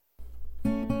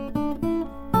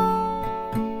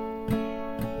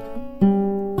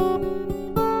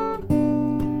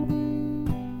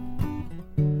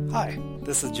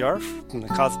This is Jarf from the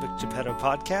Cosmic Geppetto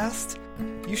podcast.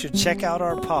 You should check out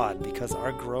our pod because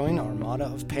our growing armada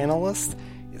of panelists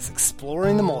is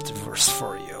exploring the multiverse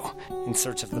for you in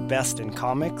search of the best in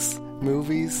comics,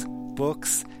 movies,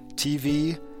 books,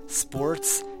 TV,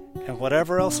 sports, and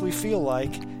whatever else we feel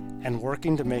like, and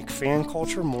working to make fan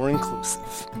culture more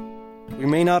inclusive. We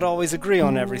may not always agree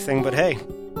on everything, but hey,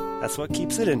 that's what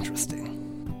keeps it interesting.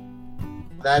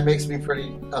 That makes me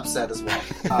pretty upset as well.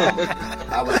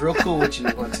 I was real cool with you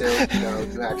until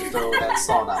you had to throw that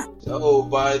salt out. So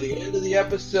by the end of the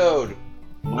episode,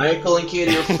 Michael and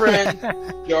Katie are friends.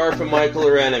 Jarf and Michael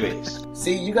are enemies.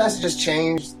 See, you guys just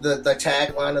changed the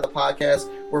tagline of the podcast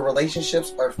where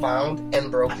relationships are found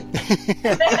and broken.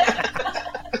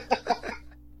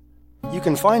 You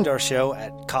can find our show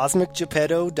at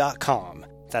CosmicGeppetto.com.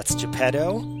 That's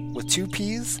Geppetto with 2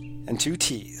 P's and 2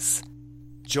 T's.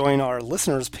 Join our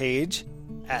listeners page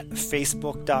at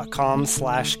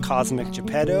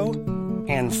facebook.com/CosmicGeppetto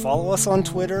and follow us on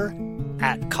Twitter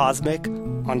at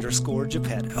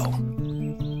Cosmic_Geppetto.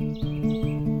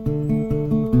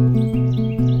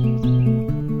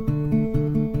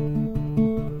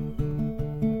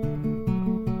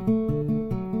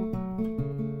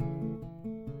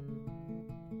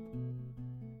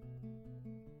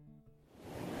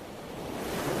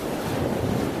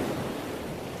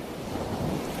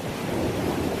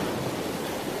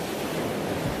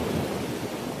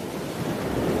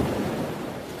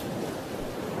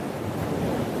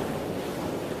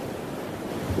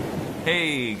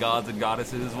 Hey, gods and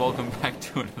goddesses, welcome back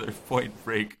to another Point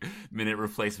Break Minute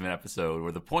Replacement episode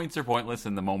where the points are pointless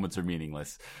and the moments are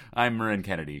meaningless. I'm Marin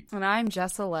Kennedy. And I'm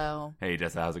Jessa Lowe. Hey,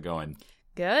 Jessa, how's it going?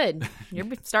 Good. You're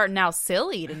starting out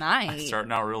silly tonight. I'm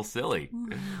starting out real silly.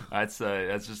 That's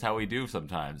just how we do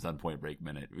sometimes on Point Break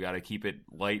Minute. We got to keep it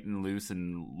light and loose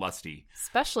and lusty.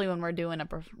 Especially when we're doing a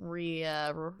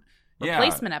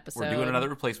replacement episode. We're doing another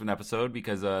replacement episode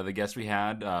because the guests we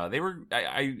had, they were,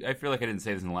 I feel like I didn't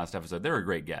say this in the last episode, they were a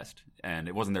great guest, and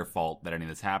it wasn't their fault that any of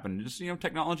this happened. Just,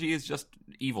 technology is just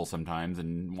evil sometimes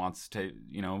and wants to,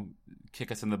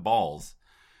 kick us in the balls.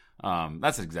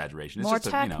 That's an exaggeration. It's more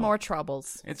just tech, more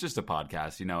troubles. It's just a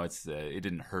podcast, it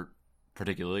didn't hurt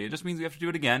particularly. It just means we have to do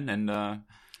it again, and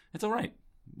it's all right.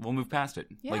 We'll move past it.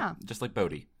 Yeah. Just like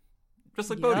Bodhi.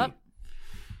 Just like Yep. Bodhi.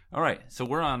 All right, so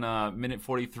we're on minute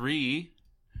 43,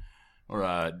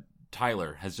 or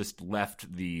Tyler has just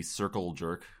left the circle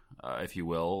jerk, if you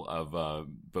will, of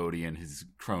Bodhi and his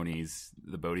cronies,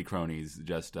 the Bodhi cronies,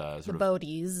 just The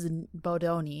Bodies and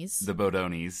Bodonis. The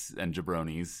Bodonis and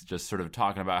Jabronis, just sort of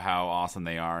talking about how awesome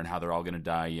they are and how they're all going to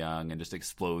die young and just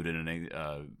explode in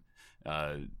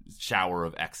a shower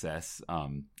of excess.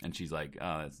 And she's like,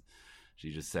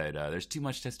 she just said, there's too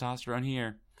much testosterone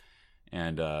here.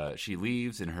 And she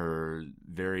leaves in her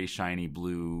very shiny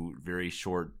blue, very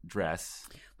short dress.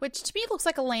 Which to me looks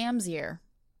like a lamb's ear.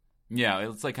 Yeah,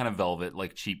 it's like kind of velvet,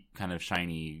 like cheap kind of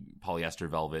shiny polyester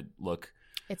velvet look.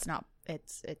 It's not.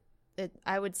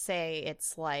 I would say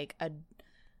it's like a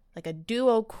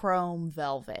duochrome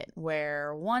velvet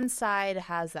where one side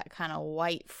has that kind of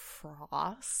white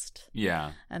frost.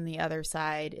 Yeah. And the other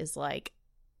side is like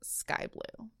sky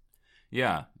blue.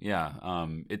 Yeah.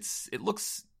 It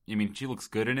looks. I mean, she looks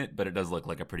good in it, but it does look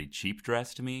like a pretty cheap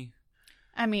dress to me.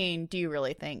 I mean, do you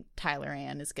really think Tyler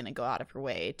Ann is going to go out of her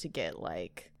way to get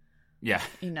like, yeah,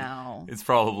 it's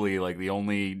probably like the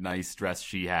only nice dress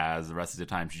she has. The rest of the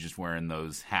time, she's just wearing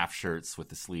those half shirts with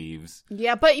the sleeves.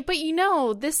 Yeah, but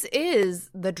this is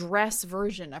the dress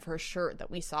version of her shirt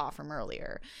that we saw from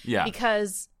earlier. Yeah,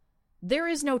 because there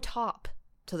is no top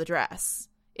to the dress.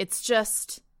 It's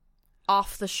just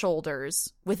off the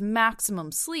shoulders with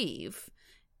maximum sleeve.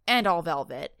 And all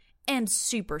velvet, and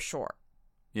super short.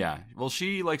 Yeah, well,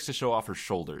 she likes to show off her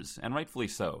shoulders, and rightfully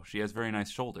so. She has very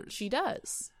nice shoulders. She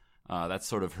does. That's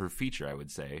sort of her feature, I would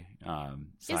say.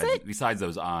 Is it? Besides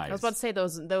those eyes. I was about to say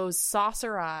those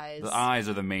saucer eyes. The eyes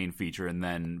are the main feature, and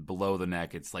then below the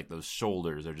neck, it's like those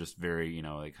shoulders are just very,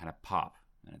 they kind of pop.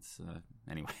 And it's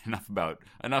anyway. Enough of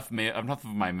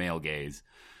my male gaze.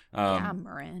 Yeah,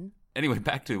 Marin. Anyway,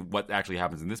 back to what actually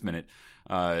happens in this minute.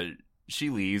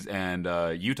 She leaves, and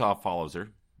Utah follows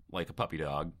her like a puppy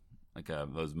dog, like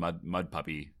those mud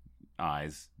puppy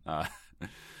eyes.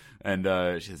 And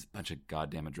she has a bunch of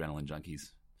goddamn adrenaline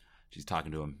junkies. She's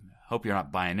talking to him. Hope you're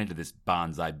not buying into this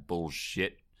bonsai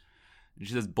bullshit. And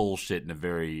she says bullshit in a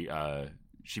very...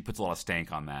 she puts a lot of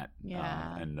stank on that.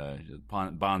 Yeah. And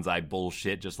bonsai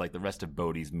bullshit, just like the rest of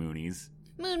Bodhi's moonies.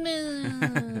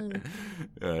 Moon.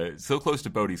 So close to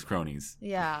Bodhi's cronies.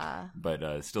 Yeah.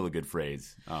 But still a good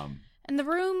phrase. And the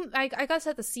room, I got to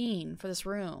set the scene for this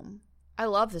room. I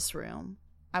love this room.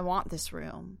 I want this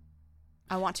room.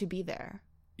 I want to be there.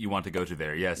 You want to go to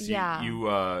there. Yes. Yeah. You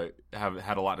have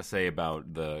had a lot to say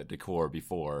about the decor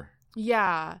before.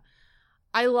 Yeah.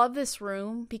 I love this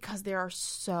room because there are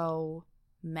so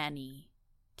many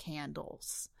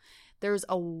candles. There's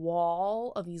a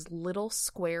wall of these little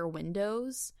square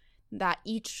windows that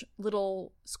each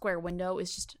little square window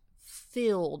is just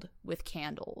filled with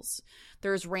candles.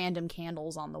 There's random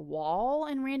candles on the wall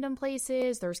in random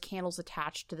places. There's candles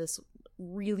attached to this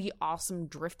really awesome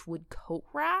driftwood coat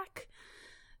rack.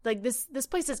 Like this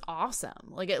place is awesome.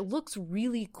 Like it looks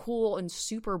really cool and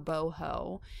super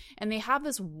boho. And they have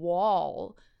this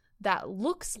wall that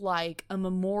looks like a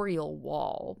memorial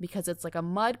wall because it's like a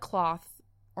mud cloth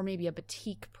or maybe a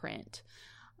batik print.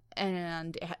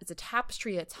 And it's a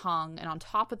tapestry that's hung, and on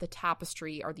top of the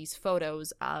tapestry are these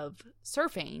photos of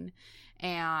surfing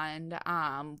and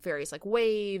various like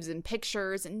waves and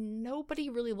pictures, and nobody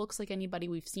really looks like anybody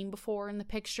we've seen before in the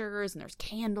pictures, and there's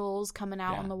candles coming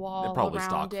out on the wall. They're probably around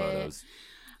stock it.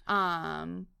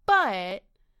 photos. But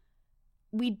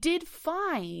we did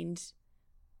find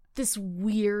this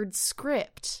weird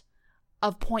script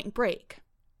of Point Break.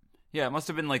 Yeah, it must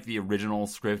have been like the original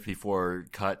script before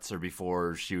cuts or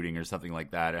before shooting or something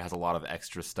like that. It has a lot of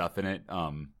extra stuff in it.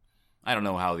 I don't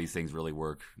know how these things really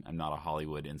work. I'm not a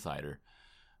Hollywood insider.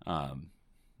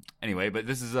 Anyway, but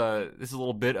this is a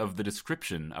little bit of the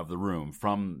description of the room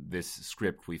from this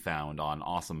script we found on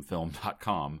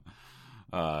awesomefilm.com.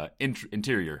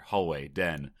 Interior, hallway,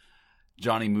 den.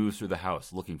 Johnny moves through the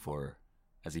house looking for her.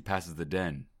 As he passes the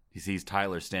den, he sees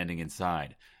Tyler standing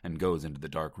inside and goes into the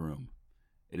dark room.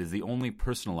 It is the only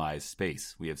personalized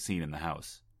space we have seen in the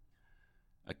house.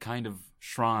 A kind of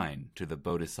shrine to the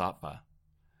Bodhisattva.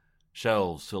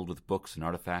 Shelves filled with books and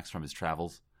artifacts from his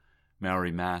travels.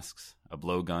 Maori masks, a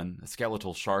blowgun, a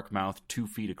skeletal shark mouth 2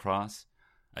 feet across,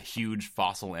 a huge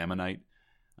fossil ammonite,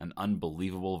 an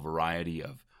unbelievable variety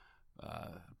of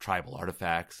tribal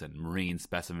artifacts and marine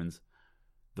specimens.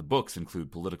 The books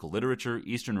include political literature,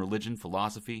 Eastern religion,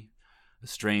 philosophy, a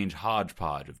strange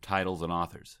hodgepodge of titles and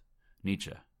authors.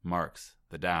 Nietzsche, Marx,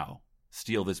 the Tao,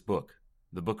 Steal This Book,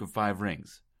 The Book of Five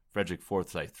Rings, Frederick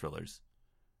Forsyth thrillers.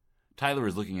 Tyler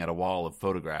is looking at a wall of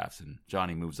photographs, and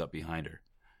Johnny moves up behind her.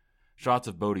 Shots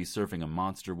of Bodhi surfing a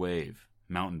monster wave,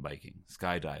 mountain biking,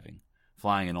 skydiving,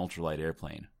 flying an ultralight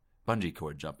airplane, bungee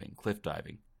cord jumping, cliff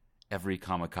diving, every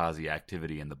kamikaze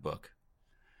activity in the book.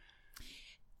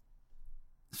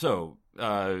 So,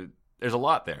 there's a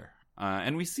lot there,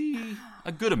 and we see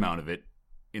a good amount of it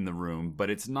in the room, but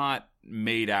it's not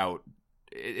made out,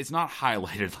 it's not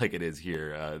highlighted like it is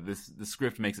here. The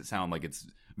script makes it sound like it's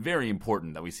very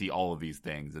important that we see all of these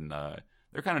things, and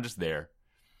they're kind of just there.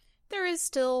 There is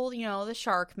still, the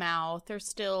shark mouth. There's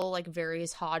still like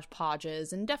various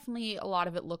hodgepodges, and definitely a lot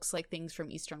of it looks like things from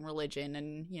Eastern religion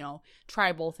and,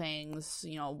 tribal things,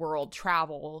 world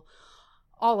travel,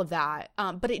 all of that.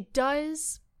 But it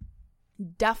does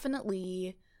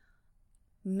definitely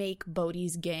make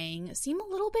Bodhi's gang seem a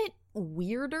little bit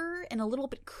weirder and a little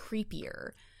bit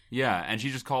creepier. Yeah, and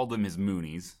she just called them his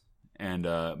Moonies. And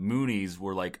Moonies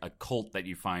were like a cult that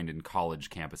you find in college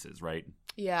campuses, right?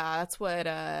 Yeah, that's what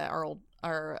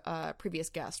our previous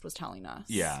guest was telling us.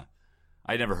 Yeah.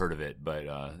 I never heard of it, but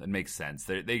it makes sense.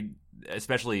 They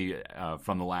especially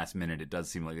from the last minute, it does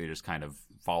seem like they just kind of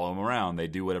follow him around. They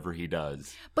do whatever he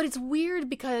does. But it's weird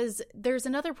because there's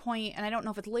another point, and I don't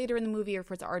know if it's later in the movie or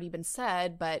if it's already been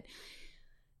said, but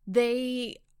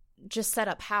they just set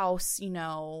up house,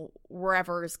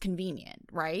 wherever is convenient,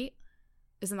 right?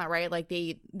 Isn't that right? Like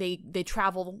they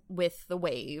travel with the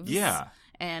waves. Yeah.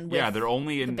 And they're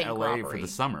only in LA robbery for the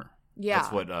summer. Yeah.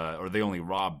 That's what, or they only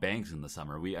rob banks in the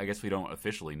summer. I guess we don't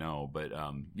officially know, but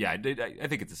I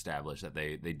think it's established that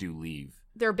they do leave.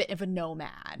 They're a bit of a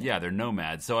nomad. Yeah, they're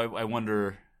nomads. So I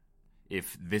wonder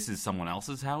if this is someone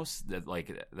else's house that is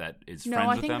friends with them. No,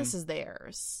 I think this is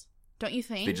theirs. Don't you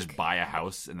think? They just buy a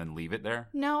house and then leave it there?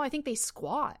 No, I think they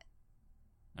squat.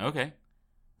 Okay.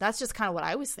 That's just kind of what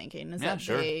I was thinking. Is that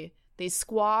sure. They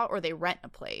squat or they rent a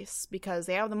place because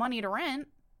they have the money to rent.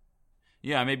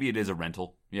 Yeah, maybe it is a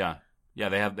rental. Yeah, they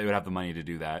would have the money to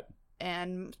do that.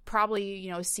 And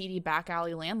probably, seedy back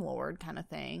alley landlord kind of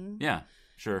thing. Yeah,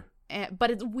 sure. But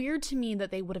it's weird to me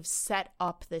that they would have set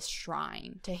up this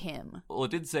shrine to him. Well,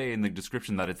 it did say in the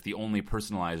description that it's the only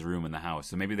personalized room in the house.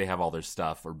 So maybe they have all their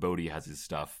stuff, or Bodhi has his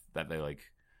stuff that they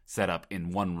set up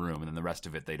in one room, and then the rest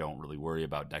of it they don't really worry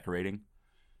about decorating.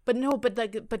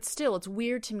 But still, it's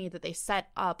weird to me that they set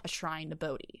up a shrine to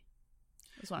Bodhi.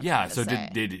 Yeah, so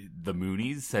did the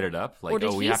Moonies set it up? Or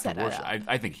did we he have set to worship. it up?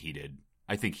 I think he did.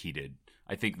 I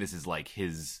think this is like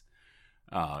his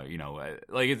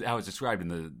Like how it's described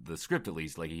in the script, at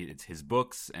least, like it's his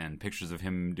books and pictures of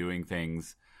him doing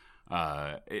things.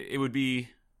 It would be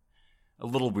a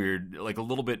little weird, like a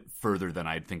little bit further than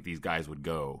I'd think these guys would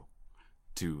go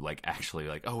to, like, actually,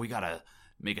 like, oh, we gotta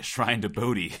make a shrine to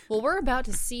Bodhi. Well, we're about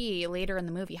to see later in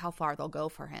the movie how far they'll go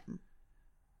for him.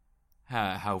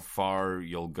 How far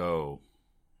you'll go.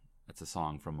 That's a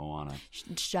song from Moana.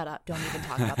 Shut up! Don't even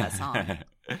talk about that song.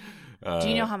 Do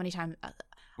you know how many times?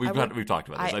 We've talked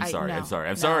about this. I'm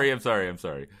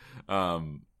sorry.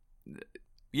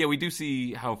 Yeah, we do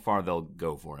see how far they'll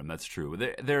go for him. That's true.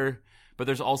 But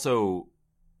there's also,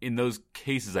 in those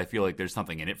cases, I feel like there's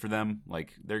something in it for them.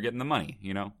 Like, they're getting the money,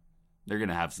 you know? They're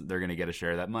gonna get a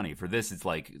share of that money. For this, it's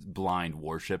like blind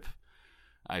worship.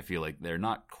 I feel like they're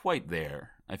not quite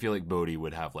there. I feel like Bodhi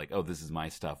would have, like, oh, this is my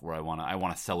stuff where I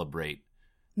wanna celebrate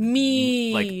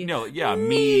me. Like,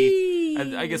 me.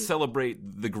 I guess celebrate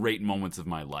the great moments of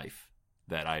my life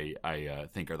that I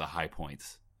think are the high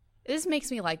points. This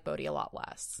makes me like Bodhi a lot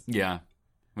less. Yeah.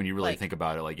 When you really think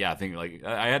about it, like, yeah, I think, like,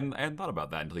 I hadn't thought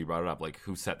about that until you brought it up. Like,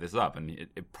 who set this up? And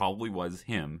it probably was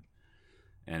him.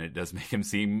 And it does make him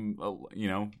seem,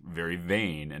 very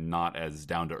vain and not as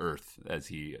down to earth as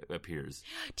he appears.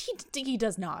 He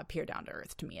does not appear down to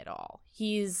earth to me at all.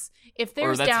 If Or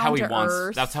there's that's down how he to wants,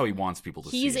 earth, that's how he wants people to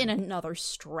see him. He's in another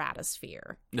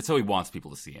stratosphere. That's how he wants people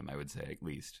to see him, I would say, at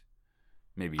least.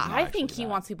 Maybe he's not I think he that.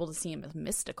 wants people to see him as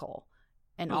mystical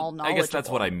and all knowledgeable. I guess that's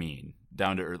what I mean.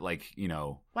 Down to earth, like,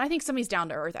 When I think somebody's down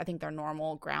to earth, I think they're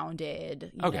normal,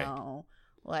 grounded, you know,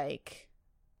 like...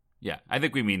 Yeah, I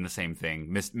think we mean the same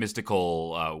thing.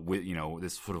 Mystical,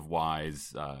 this sort of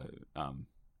wise. I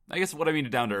guess what I mean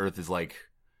down to earth is like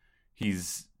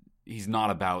he's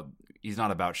not about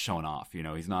showing off. You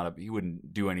know, he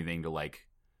wouldn't do anything to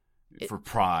for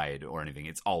pride or anything.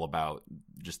 It's all about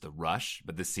just the rush.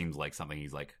 But this seems like something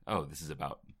he's like, oh, this is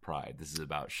about pride. This is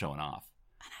about showing off.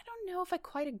 And I don't know if I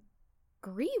quite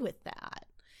agree with that,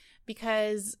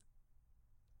 because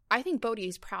I think Bodhi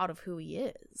is proud of who he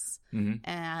is. Mm-hmm.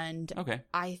 And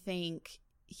I think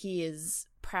he is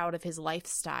proud of his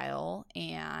lifestyle,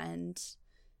 and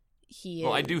he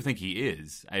Well, I do think he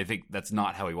is. I think that's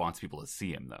not how he wants people to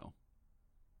see him, though.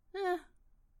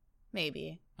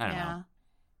 Maybe. I don't know.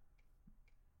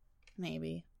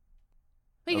 Maybe.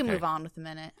 We can move on with a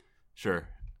minute. Sure.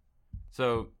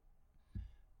 So,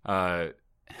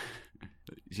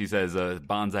 she says,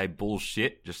 bonsai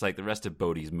bullshit, just like the rest of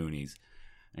Bodhi's Moonies.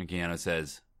 And Keanu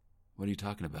says, what are you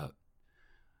talking about?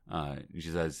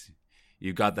 She says,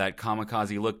 you got that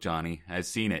kamikaze look, Johnny. I've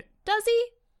seen it. Does he?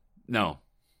 No.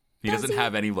 He doesn't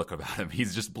have any look about him.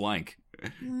 He's just blank.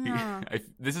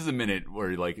 This is a minute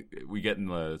where, we get in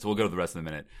the... So we'll go to the rest of the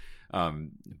minute.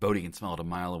 Bodhi can smell it a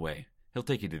mile away. He'll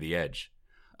take you to the edge.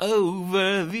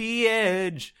 Over the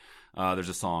edge. There's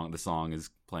a song. The song is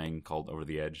playing called Over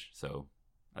the Edge. So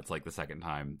that's like the second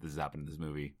time this has happened in this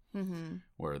movie. Mm-hmm.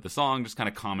 Where the song just kind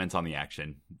of comments on the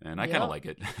action, and I kind of like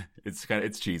it.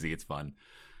 It's cheesy, it's fun.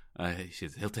 She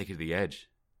says, he'll take you to the edge,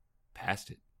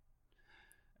 past it,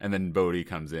 and then Bodhi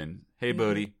comes in. Hey,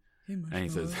 Bodhi, and he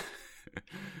says,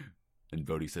 and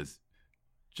Bodhi says,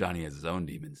 Johnny has his own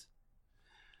demons.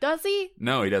 Does he?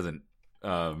 No, he doesn't.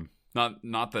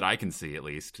 Not that I can see, at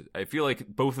least. I feel like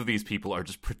both of these people are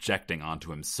just projecting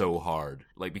onto him so hard,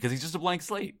 because he's just a blank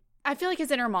slate. I feel like his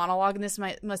inner monologue in this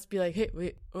must be like, hey,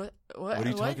 wait, what are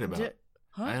you talking about?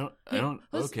 Huh? I don't.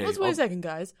 Okay, let's wait a second,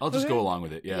 guys. I'll just go along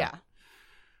with it. Yeah.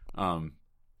 Yeah.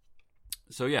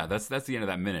 So yeah, that's the end of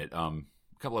that minute. A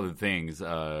couple other things.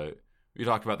 We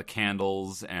talked about the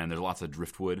candles, and there's lots of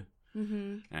driftwood,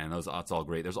 and that's all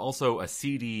great. There's also a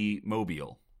CD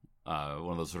mobile,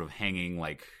 one of those sort of hanging,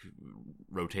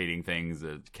 rotating things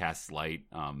that casts light.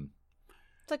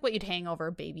 It's like what you'd hang over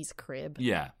a baby's crib.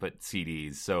 Yeah, but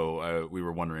CDs. So we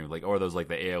were wondering, are those like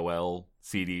the AOL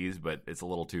CDs? But it's a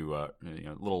little too,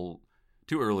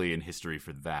 too early in history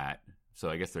for that. So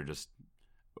I guess they're just,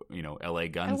 LA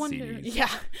Guns CDs. Yeah,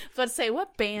 let's say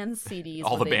what band CDs?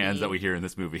 All the bands that we hear in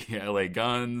this movie: LA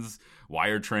Guns,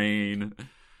 Wire Train.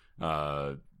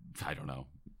 I don't know,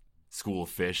 School of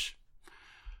Fish.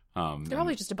 They're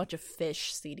probably just a bunch of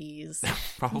Fish CDs.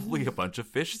 Probably a bunch of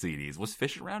Fish CDs. Was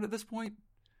Fish around at this point?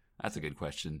 That's a good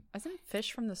question. Isn't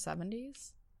Fish from the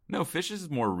 70s? No, Fish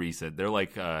is more recent. They're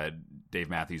like Dave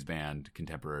Matthews Band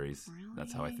contemporaries. Really?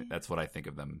 That's how that's what I think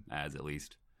of them as, at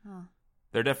least. Huh.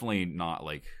 They're definitely not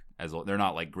they're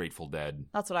not like Grateful Dead.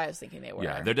 That's what I was thinking they were.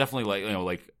 Yeah, they're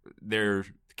definitely they're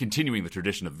continuing the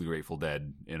tradition of the Grateful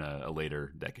Dead in a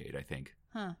later decade, I think.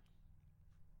 Huh.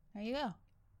 There you go.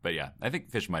 But yeah, I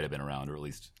think Fish might have been around, or at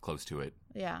least close to it.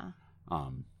 Yeah.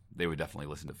 They would definitely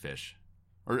listen to Fish.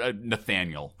 Or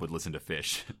Nathaniel would listen to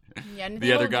Fish. Yeah, and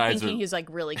The other guys thinking are- he's like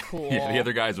really cool. Yeah, the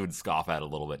other guys would scoff at it a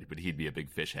little bit, but he'd be a big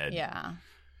fish head. Yeah.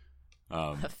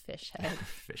 A fish head.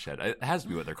 Fish head. It has to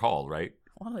be what they're called, right?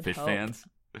 One would Fish hope. fans.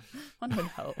 One would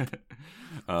hope.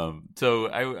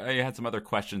 So I had some other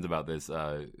questions about this.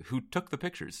 Who took the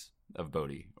pictures of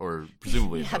Bodhi, or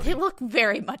presumably Yeah, Bodhi? they look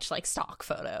very much like stock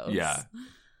photos. Yeah,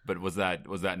 but was that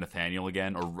Nathaniel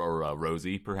again, or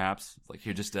Rosie perhaps? It's like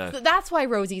here, just That's why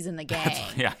Rosie's in the gang.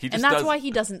 yeah, he just and that's does- why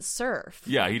he doesn't surf.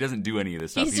 Yeah, he doesn't do any of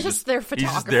this stuff. He's just their He's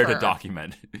just there to photographer.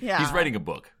 document. Yeah. He's writing a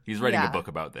book. He's writing Yeah. a book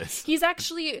about this. He's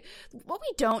actually, what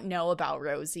we don't know about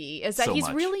Rosie is that So he's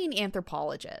much. really an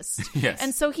anthropologist. Yes.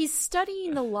 And so he's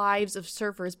studying the lives of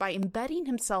surfers by embedding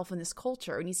himself in this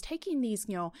culture. And he's taking these,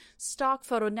 stock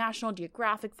photo, National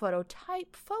Geographic photo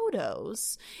type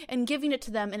photos and giving it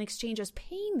to them in exchange as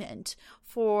payment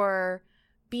for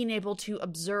being able to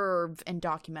observe and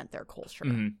document their culture.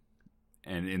 Mhm.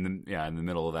 And in the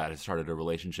middle of that, has started a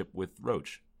relationship with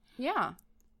Roach, Yeah.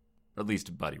 or at least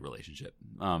a buddy relationship.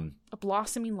 A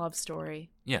blossoming love story.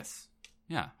 Yes,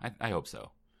 yeah, I hope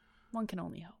so. One can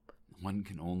only hope. One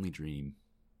can only dream.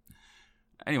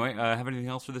 Anyway, have anything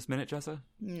else for this minute, Jessa?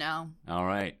 No. All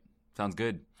right, sounds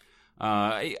good.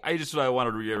 I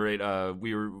wanted to reiterate.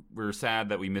 We were sad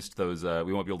that we missed those.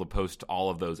 We won't be able to post all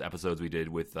of those episodes we did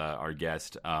with our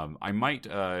guest. I might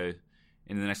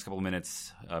in the next couple of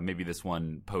minutes, maybe this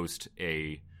one, post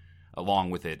along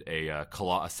with it a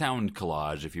sound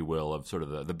collage, if you will, of sort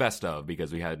of the best of,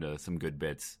 because we had some good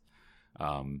bits.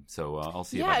 So I'll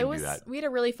see if I can do that. We had a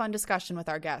really fun discussion with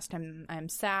our guest. I'm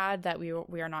sad that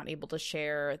we are not able to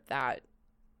share that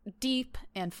deep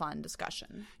and fun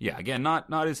discussion. Yeah, again,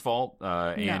 not his fault.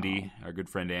 Andy, our good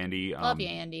friend Andy, Love you,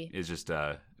 Andy. is just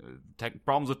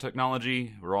problems with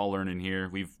technology. We're all learning here.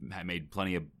 We've made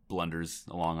plenty of blunders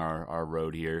along our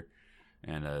road here,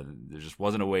 and there just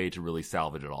wasn't a way to really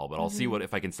salvage it all. But I'll see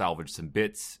if I can salvage some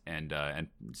bits and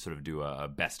sort of do a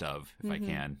best of if I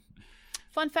can.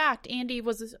 Fun fact, Andy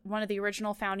was one of the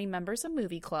original founding members of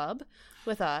Movie Club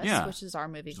with us, Yeah. which is our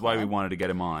movie Which is club. why we wanted to get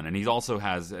him on. And he also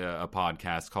has a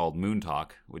podcast called Moon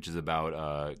Talk, which is about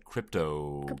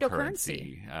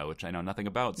cryptocurrency, which I know nothing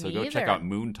about. So Me go check either. out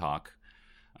Moon Talk.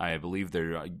 I believe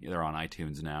they're on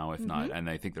iTunes now, if not, and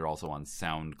I think they're also on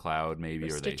SoundCloud,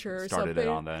 maybe, Or or Stitcher they or started it something.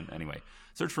 on that. Anyway,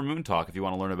 search for Moon Talk if you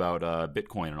want to learn about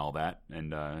Bitcoin and all that,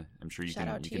 and I'm sure you Shout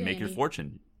out can to you, make your Andy.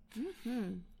 fortune.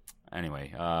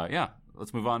 Anyway, yeah,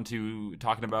 let's move on to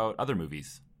talking about other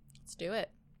movies. Let's do it.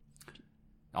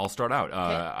 I'll start out.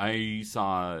 I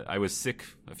was sick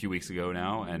a few weeks ago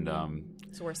now, and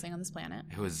It's the worst thing on this planet.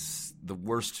 it was the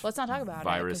worst Let's not talk about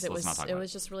virus. it Let's not talk it about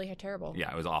was just really terrible. Yeah,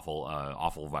 it was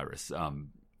awful virus.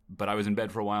 But I was in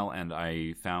bed for a while, and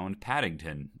I found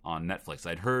Paddington on Netflix.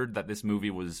 I'd heard that this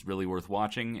movie was really worth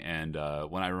watching, and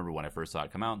when I first saw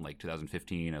it come out in like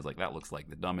 2015, I was like, that looks like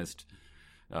the dumbest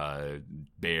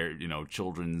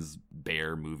children's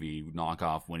bear movie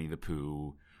knockoff Winnie the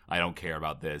Pooh. I don't care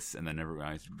about this. And then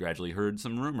I gradually heard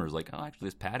some rumors like, oh, actually,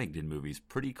 this Paddington movie's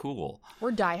pretty cool.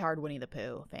 We're diehard Winnie the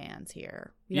Pooh fans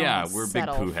here. We Yeah, don't we're big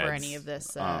settle Pooh for heads. any of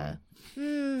this. Uh,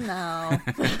 No.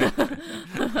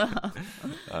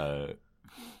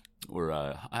 we're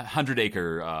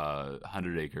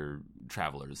 100-acre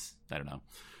travelers. I don't know.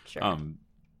 Sure.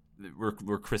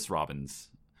 We're Chris Robbins.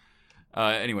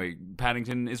 Anyway,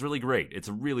 Paddington is really great. It's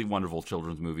a really wonderful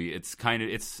children's movie.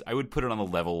 I would put it on the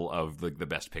level of the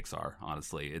best Pixar.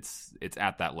 Honestly, it's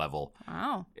at that level.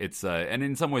 Wow. It's and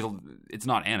in some ways it's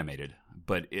not animated,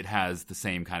 but it has the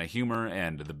same kind of humor.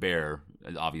 And the bear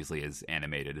obviously is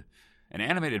animated, and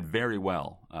animated very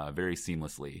well, very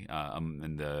seamlessly.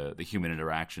 And the human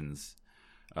interactions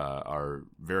are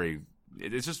very.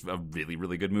 It's just a really,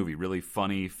 really good movie. Really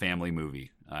funny family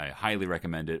movie. I highly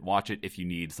recommend it. Watch it if you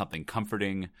need something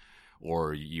comforting,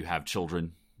 or you have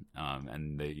children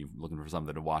and you're looking for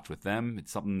something to watch with them.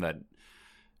 It's something that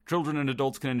children and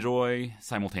adults can enjoy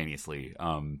simultaneously.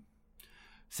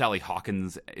 Sally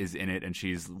Hawkins is in it, and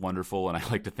she's wonderful. And I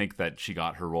like to think that she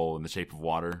got her role in The Shape of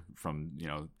Water from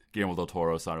Guillermo del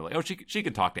Toro. So like, oh, she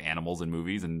can talk to animals in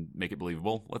movies and make it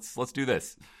believable. Let's do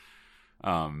this.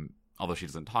 Although she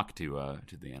doesn't talk to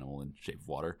the animal in Shape of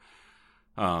Water,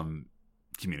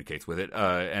 communicates with it.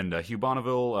 And Hugh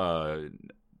Bonneville,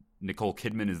 Nicole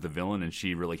Kidman is the villain, and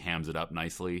she really hams it up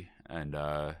nicely. And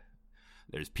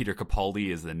there's Peter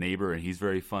Capaldi as the neighbor, and he's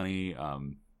very funny.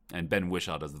 And Ben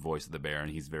Whishaw does the voice of the bear,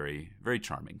 and he's very, very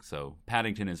charming. So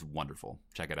Paddington is wonderful.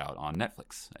 Check it out on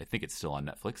Netflix. I think it's still on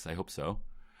Netflix. I hope so.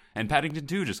 And Paddington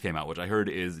 2 just came out, which I heard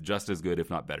is just as good, if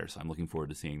not better. So I'm looking forward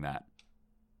to seeing that.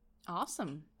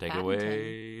 Awesome. Take Paddington. it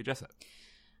away, Jessa.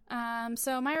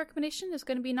 So my recommendation is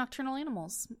going to be Nocturnal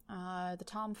Animals, the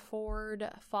Tom Ford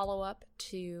follow-up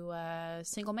to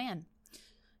Single Man.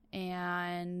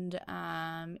 And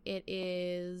it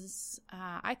is,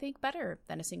 I think, better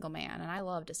than A Single Man, and I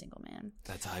loved A Single Man.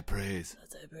 That's high praise.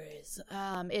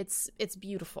 It's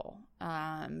beautiful.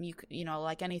 You know,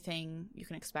 like anything you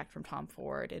can expect from Tom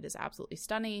Ford, it is absolutely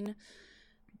stunning.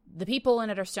 The people in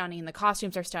it are stunning. The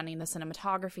costumes are stunning. The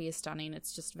cinematography is stunning.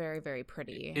 It's just very, very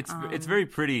pretty. It's very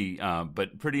pretty,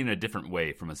 but pretty in a different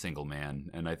way from A Single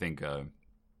Man. And I think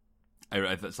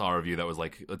I saw a review that was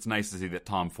like, it's nice to see that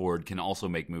Tom Ford can also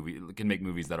make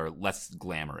movies that are less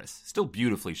glamorous, still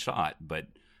beautifully shot, but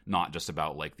not just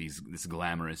about like this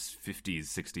glamorous 50s,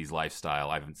 60s lifestyle.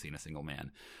 I haven't seen A Single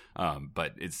Man,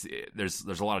 but there's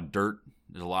a lot of dirt.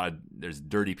 There's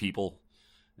dirty people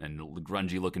and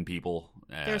grungy looking people.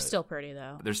 They're still pretty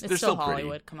though. They're still still Hollywood.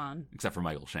 pretty, come on. Except for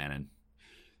Michael Shannon,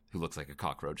 who looks like a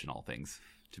cockroach in all things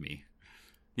to me.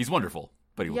 He's wonderful,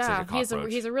 but he looks like a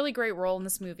cockroach. He's a really great role in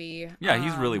this movie. Yeah,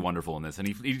 he's really wonderful in this, and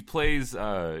he plays.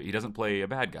 He doesn't play a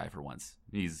bad guy for once.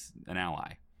 He's an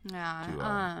ally.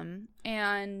 Yeah.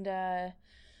 And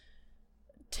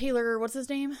Taylor, what's his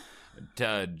name?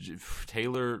 Aaron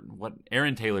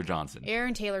Taylor Johnson.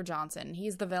 Aaron Taylor Johnson.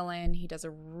 He's the villain. He does a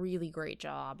really great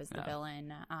job as the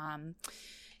villain.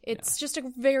 It's just a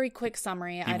very quick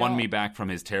summary. He won me back from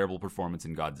his terrible performance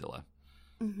in Godzilla.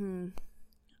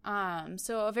 Mm-hmm.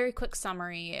 So a very quick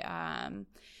summary.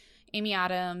 Amy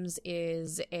Adams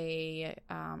is a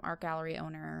art gallery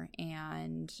owner,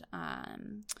 and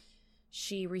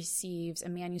she receives a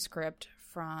manuscript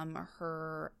from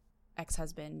her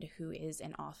ex-husband, who is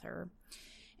an author,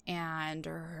 and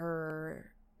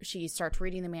she starts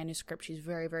reading the manuscript. She's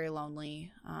very, very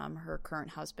lonely. Her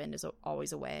current husband is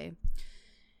always away.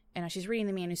 And as she's reading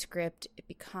the manuscript, it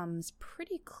becomes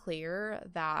pretty clear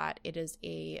that it is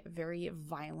a very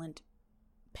violent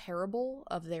parable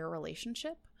of their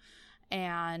relationship.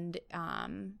 And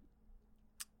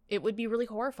it would be really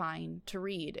horrifying to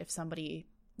read if somebody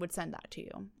would send that to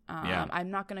you. I'm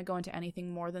not going to go into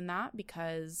anything more than that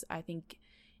because I think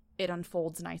it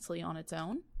unfolds nicely on its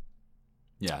own.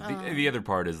 Yeah, the other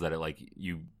part is that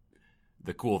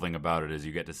the cool thing about it is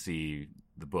you get to see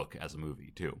the book as a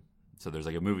movie too. So there's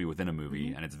like a movie within a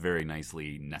movie, and it's very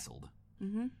nicely nestled.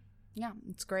 Mm-hmm. Yeah,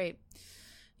 it's great.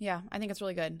 Yeah, I think it's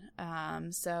really good.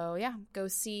 So yeah, go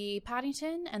see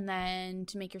Paddington, and then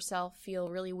to make yourself feel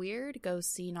really weird, go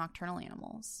see Nocturnal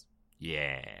Animals.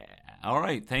 Yeah. All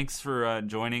right. Thanks for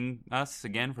joining us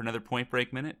again for another Point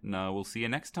Break Minute, and we'll see you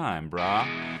next time,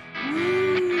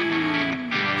 brah.